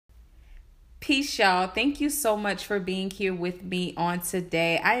Peace, y'all. Thank you so much for being here with me on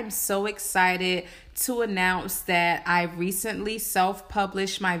today. I am so excited to announce that I recently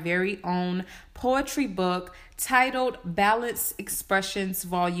self-published my very own poetry book titled Balanced Expressions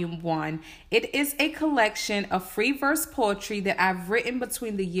Volume 1. It is a collection of free verse poetry that I've written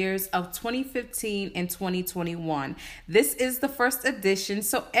between the years of 2015 and 2021. This is the first edition,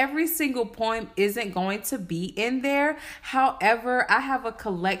 so every single poem isn't going to be in there. However, I have a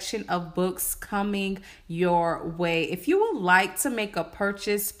collection of books coming your way. If you would like to make a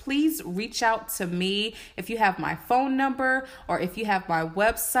purchase, please reach out to me if you have my phone number or if you have my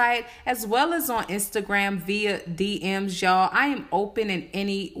website, as well as on Instagram via DMs, y'all. I am open in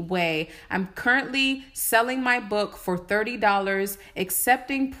any way. I'm currently selling my book for $30,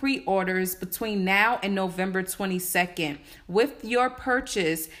 accepting pre-orders between now and November 22nd. With your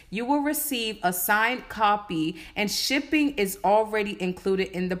purchase, you will receive a signed copy, and shipping is already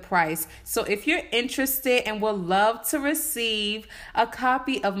included in the price. So if you're interested and would love to receive a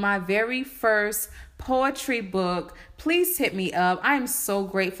copy of my very first poetry book, please hit me up. I am so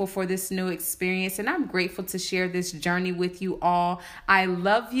grateful for this new experience, and I'm grateful to share this journey with you all. I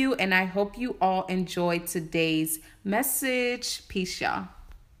love you, and I hope you all enjoyed today's message. Peace, y'all.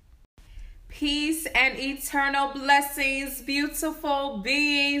 Peace and eternal blessings, beautiful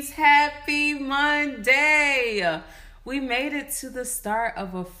beings. Happy Monday. We made it to the start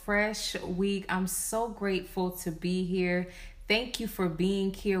of a fresh week. I'm so grateful to be here. Thank you for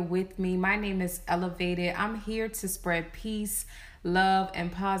being here with me. My name is Elevated. I'm here to spread peace, love,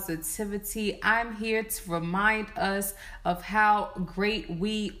 and positivity. I'm here to remind us of how great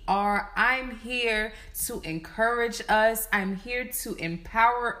we are. I'm here to encourage us. I'm here to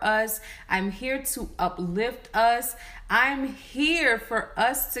empower us. I'm here to uplift us. I'm here for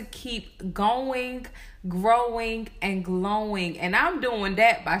us to keep going, growing, and glowing. And I'm doing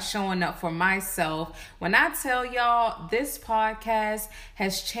that by showing up for myself. When I tell y'all, this podcast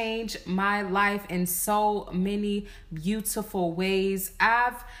has changed my life in so many beautiful ways.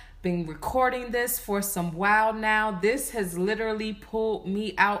 I've been recording this for some while now. This has literally pulled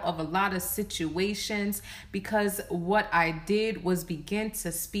me out of a lot of situations because what I did was begin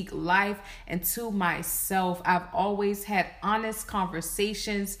to speak life into myself. I've always had honest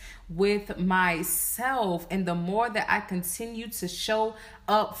conversations with myself, and the more that I continue to show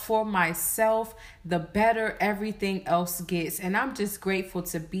up for myself, the better everything else gets. And I'm just grateful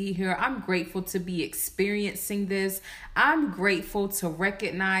to be here. I'm grateful to be experiencing this. I'm grateful to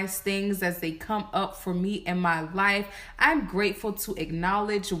recognize things as they come up for me in my life. I'm grateful to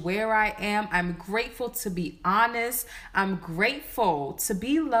acknowledge where I am. I'm grateful to be honest. I'm grateful to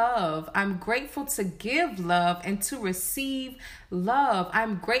be loved. I'm grateful to give love and to receive love.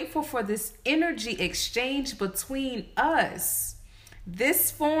 I'm grateful for this energy exchange between us. This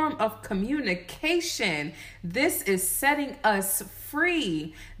form of communication, this is setting us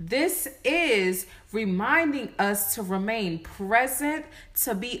free. This is reminding us to remain present,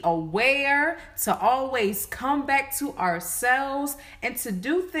 to be aware, to always come back to ourselves, and to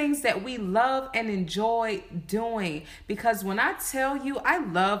do things that we love and enjoy doing. Because when I tell you I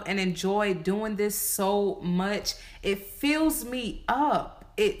love and enjoy doing this so much, it fills me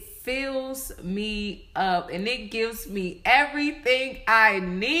up. It fills me up, and it gives me everything I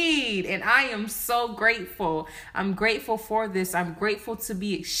need, and I am so grateful. I'm grateful for this. I'm grateful to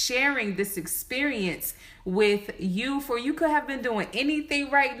be sharing this experience with you. For you could have been doing anything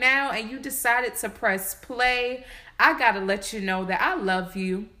right now and you decided to press play. I gotta let you know that I love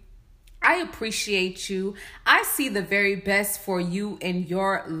you. I appreciate you. I see the very best for you in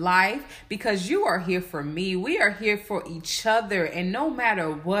your life because you are here for me. We are here for each other. And no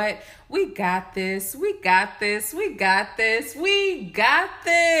matter what, we got this. We got this. We got this. We got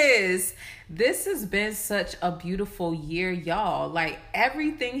this. This has been such a beautiful year, y'all. Like,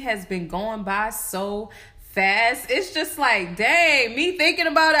 everything has been going by so fast. It's just like, dang, me thinking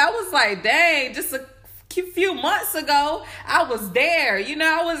about it, I was like, dang, just a few months ago, I was there. You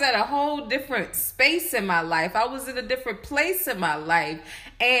know, I was at a whole different space in my life. I was in a different place in my life.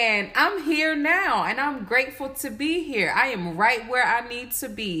 And I'm here now, and I'm grateful to be here. I am right where I need to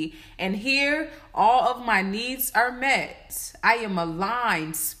be. And here, all of my needs are met. I am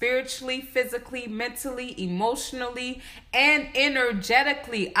aligned spiritually, physically, mentally, emotionally, and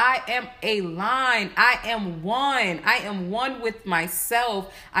energetically. I am aligned. I am one. I am one with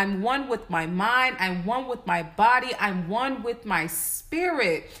myself. I'm one with my mind. I'm one with my body. I'm one with my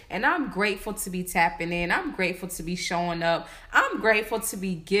spirit. And I'm grateful to be tapping in. I'm grateful to be showing up. I'm grateful to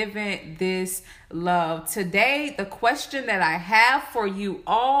be given this love. Today, the question that I have for you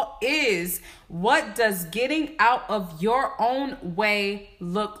all is, what does getting out of your own way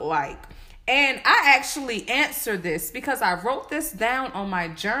look like? And I actually answered this because I wrote this down on my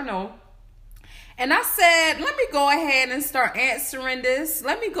journal. And I said, let me go ahead and start answering this.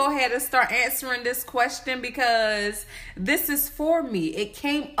 Let me go ahead and start answering this question because this is for me. It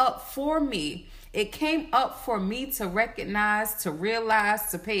came up for me. It came up for me to recognize, to realize,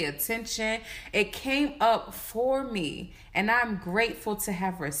 to pay attention. It came up for me. And I'm grateful to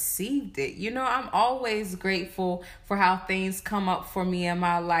have received it. You know, I'm always grateful for how things come up for me in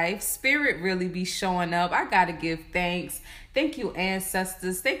my life. Spirit really be showing up. I got to give thanks. Thank you,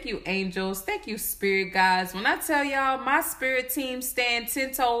 ancestors. Thank you, angels. Thank you, spirit guides. When I tell y'all, my spirit team stand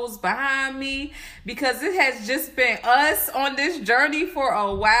 10 toes behind me because it has just been us on this journey for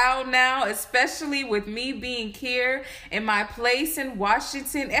a while now, especially with me being here in my place in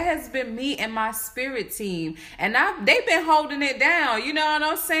Washington. It has been me and my spirit team. And they've been holding it down. You know what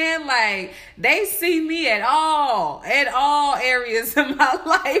I'm saying? Like, they see me at all areas of my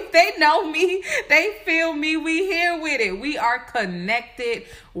life. They know me. They feel me. We here with it. We are connected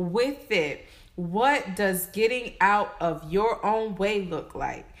with it. What does getting out of your own way look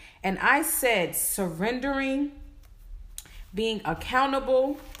like? And I said surrendering, being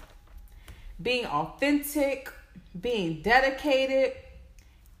accountable, being authentic, being dedicated,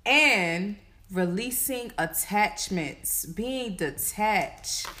 and releasing attachments, being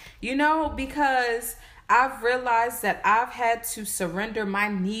detached. You know, because I've realized that I've had to surrender my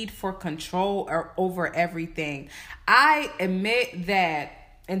need for control over everything. I admit that,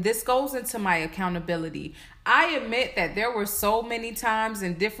 and this goes into my accountability. I admit that there were so many times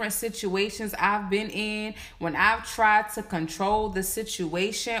in different situations I've been in when I've tried to control the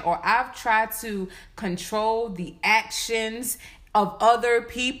situation or I've tried to control the actions of other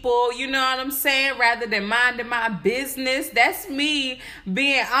people, you know what I'm saying, rather than minding my business. That's me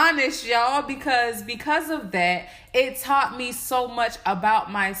being honest, y'all, because of that, it taught me so much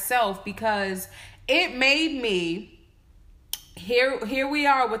about myself because it made me, here we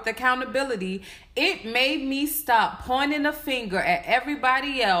are with accountability. It made me stop pointing a finger at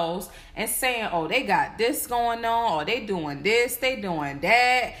everybody else and saying, oh, they got this going on, or they doing this, they doing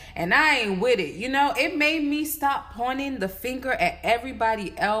that, and I ain't with it. You know, it made me stop pointing the finger at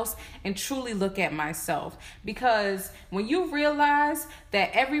everybody else and truly look at myself. Because when you realize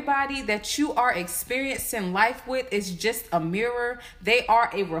that everybody that you are experiencing life with is just a mirror, they are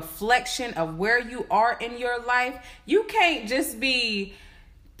a reflection of where you are in your life, you can't just be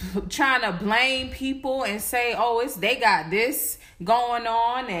trying to blame people and say, oh, they got this going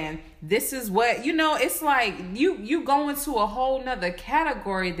on and this is what, you know, it's like you go into a whole nother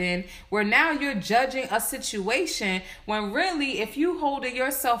category then where now you're judging a situation when really if you holding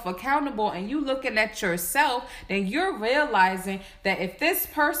yourself accountable and you looking at yourself, then you're realizing that if this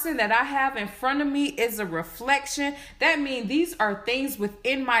person that I have in front of me is a reflection, that means these are things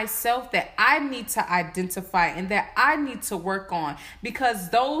within myself that I need to identify and that I need to work on,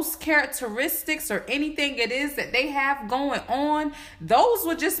 because those characteristics or anything it is that they have going on, those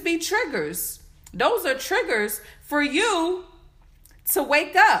would just be triggers. Those are triggers for you to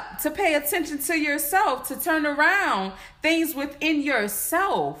wake up, to pay attention to yourself, to turn around things within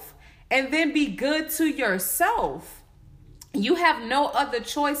yourself and then be good to yourself. You have no other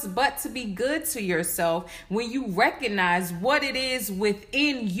choice but to be good to yourself when you recognize what it is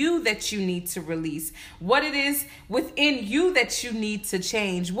within you that you need to release, what it is within you that you need to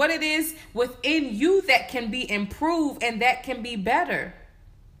change, what it is within you that can be improved and that can be better.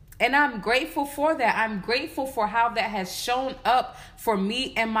 And I'm grateful for that. I'm grateful for how that has shown up for me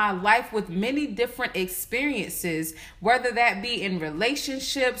in my life with many different experiences, whether that be in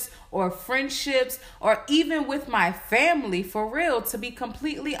relationships or friendships or even with my family, for real, to be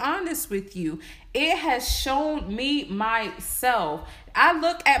completely honest with you. It has shown me myself. I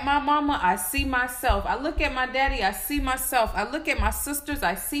look at my mama, I see myself. I look at my daddy, I see myself. I look at my sisters,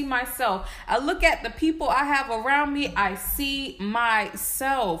 I see myself. I look at the people I have around me, I see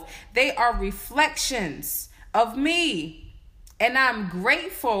myself. They are reflections of me. And I'm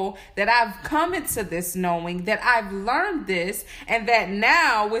grateful that I've come into this knowing, that I've learned this, and that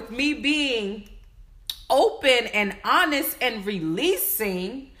now with me being open and honest and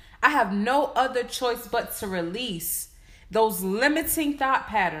releasing, I have no other choice but to release those limiting thought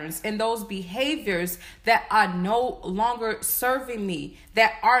patterns and those behaviors that are no longer serving me,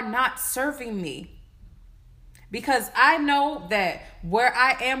 that are not serving me. Because I know that where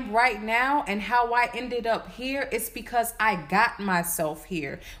I am right now and how I ended up here is because I got myself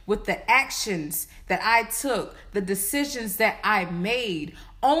here with the actions that I took, the decisions that I made.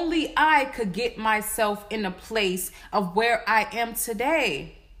 Only I could get myself in a place of where I am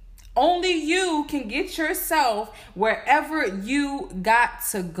today. Only you can get yourself wherever you got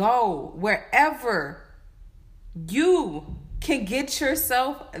to go. Wherever you can get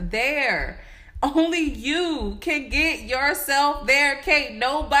yourself there. Only you can get yourself there. Can't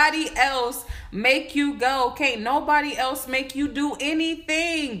nobody else make you go. Can't nobody else make you do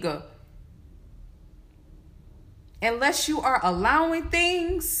anything. Unless you are allowing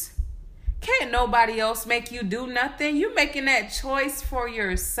things, can't nobody else make you do nothing. You making that choice for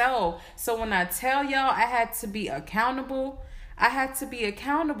yourself. So when I tell y'all I had to be accountable, I had to be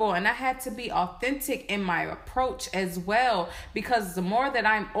accountable, and I had to be authentic in my approach as well, because the more that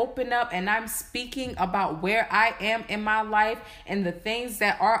I'm open up and I'm speaking about where I am in my life and the things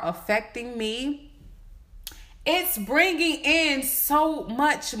that are affecting me, it's bringing in so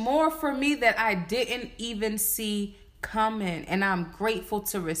much more for me that I didn't even see coming. And I'm grateful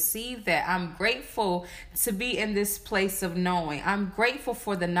to receive that. I'm grateful to be in this place of knowing. I'm grateful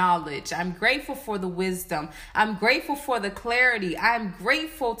for the knowledge. I'm grateful for the wisdom. I'm grateful for the clarity. I'm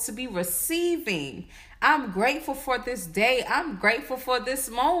grateful to be receiving. I'm grateful for this day. I'm grateful for this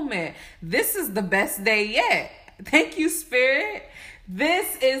moment. This is the best day yet. Thank you, Spirit.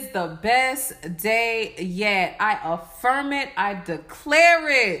 This is the best day yet. I affirm it. I declare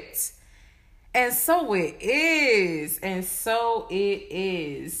it. And so it is. And so it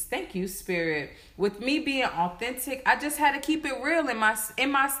is. Thank you, Spirit. With me being authentic, I just had to keep it real in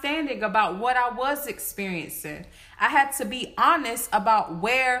my standing about what I was experiencing. I had to be honest about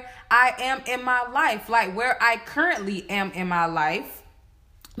where I am in my life, like where I currently am in my life.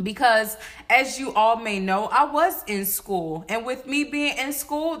 Because as you all may know, I was in school. And with me being in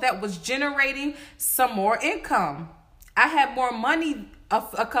school, that was generating some more income. I had more money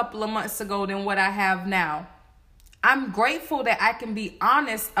a couple of months ago than what I have now. I'm grateful that I can be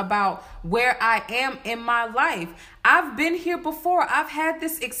honest about where I am in my life. I've been here before. I've had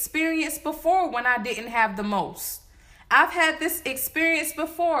this experience before when I didn't have the most. I've had this experience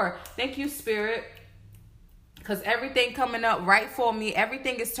before. Thank you, Spirit. Because everything coming up right for me.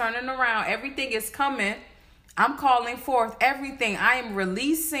 Everything is turning around. Everything is coming. I'm calling forth everything. I am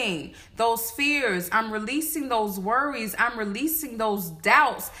releasing those fears. I'm releasing those worries. I'm releasing those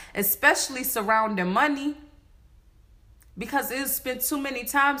doubts, especially surrounding money. Because it's been too many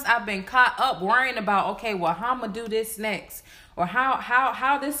times I've been caught up worrying about, okay, well, how I'm going to do this next? Or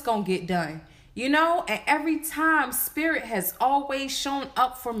how this going to get done? You know, and every time Spirit has always shown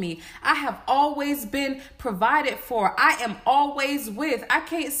up for me. I have always been provided for. I am always with. I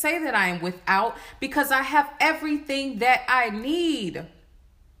can't say that I am without because I have everything that I need.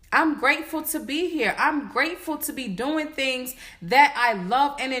 I'm grateful to be here. I'm grateful to be doing things that I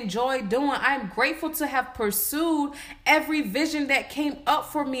love and enjoy doing. I'm grateful to have pursued every vision that came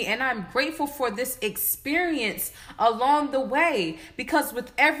up for me. And I'm grateful for this experience along the way. Because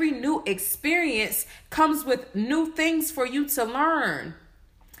with every new experience comes with new things for you to learn.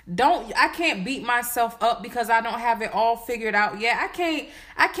 I can't beat myself up because I don't have it all figured out yet.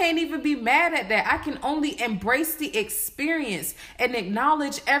 I can't even be mad at that. I can only embrace the experience and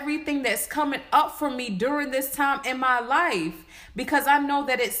acknowledge everything that's coming up for me during this time in my life, because I know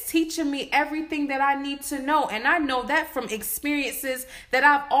that it's teaching me everything that I need to know. And I know that from experiences that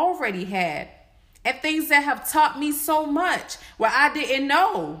I've already had and things that have taught me so much where I didn't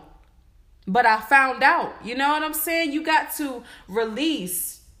know, but I found out. You know what I'm saying? You got to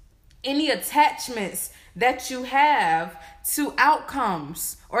release any attachments that you have to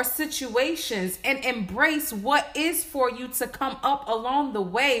outcomes or situations and embrace what is for you to come up along the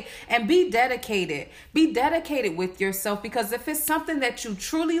way, and be dedicated. Be dedicated with yourself, because if it's something that you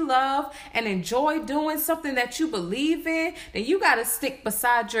truly love and enjoy doing, something that you believe in, then you got to stick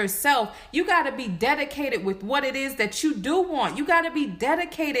beside yourself. You got to be dedicated with what it is that you do want. You got to be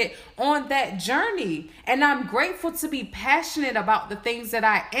dedicated on that journey. And I'm grateful to be passionate about the things that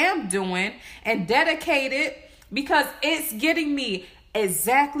I am doing and dedicated, because it's getting me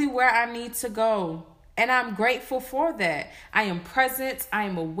exactly where I need to go. And I'm grateful for that. I am present. I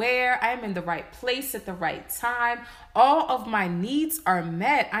am aware. I am in the right place at the right time. All of my needs are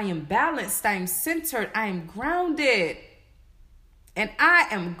met. I am balanced. I am centered. I am grounded. And I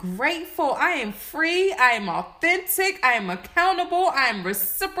am grateful. I am free. I am authentic. I am accountable. I am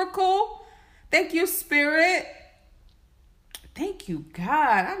reciprocal. Thank you, Spirit. Thank you,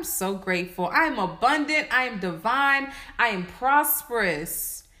 God. I'm so grateful. I am abundant. I am divine. I am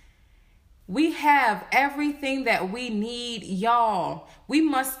prosperous. We have everything that we need, y'all. We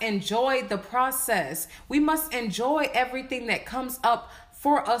must enjoy the process. We must enjoy everything that comes up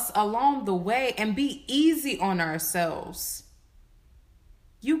for us along the way and be easy on ourselves.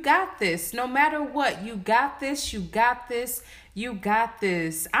 You got this. No matter what, you got this. You got this. You got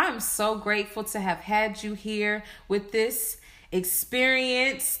this. I'm so grateful to have had you here with this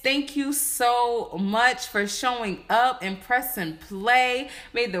experience. Thank you so much for showing up and pressing play.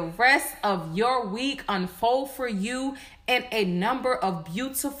 May the rest of your week unfold for you in a number of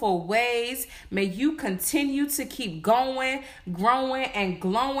beautiful ways. May you continue to keep going, growing, and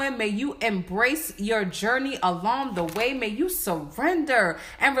glowing. May you embrace your journey along the way. May you surrender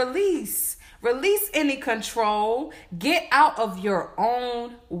and release. Release any control. Get out of your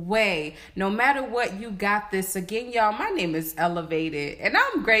own way. No matter what, you got this. Again, y'all, my name is Elevated, and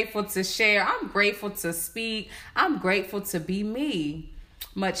I'm grateful to share. I'm grateful to speak. I'm grateful to be me.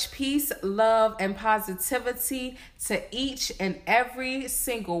 Much peace, love, and positivity to each and every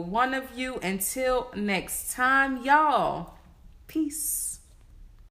single one of you. Until next time, y'all. Peace.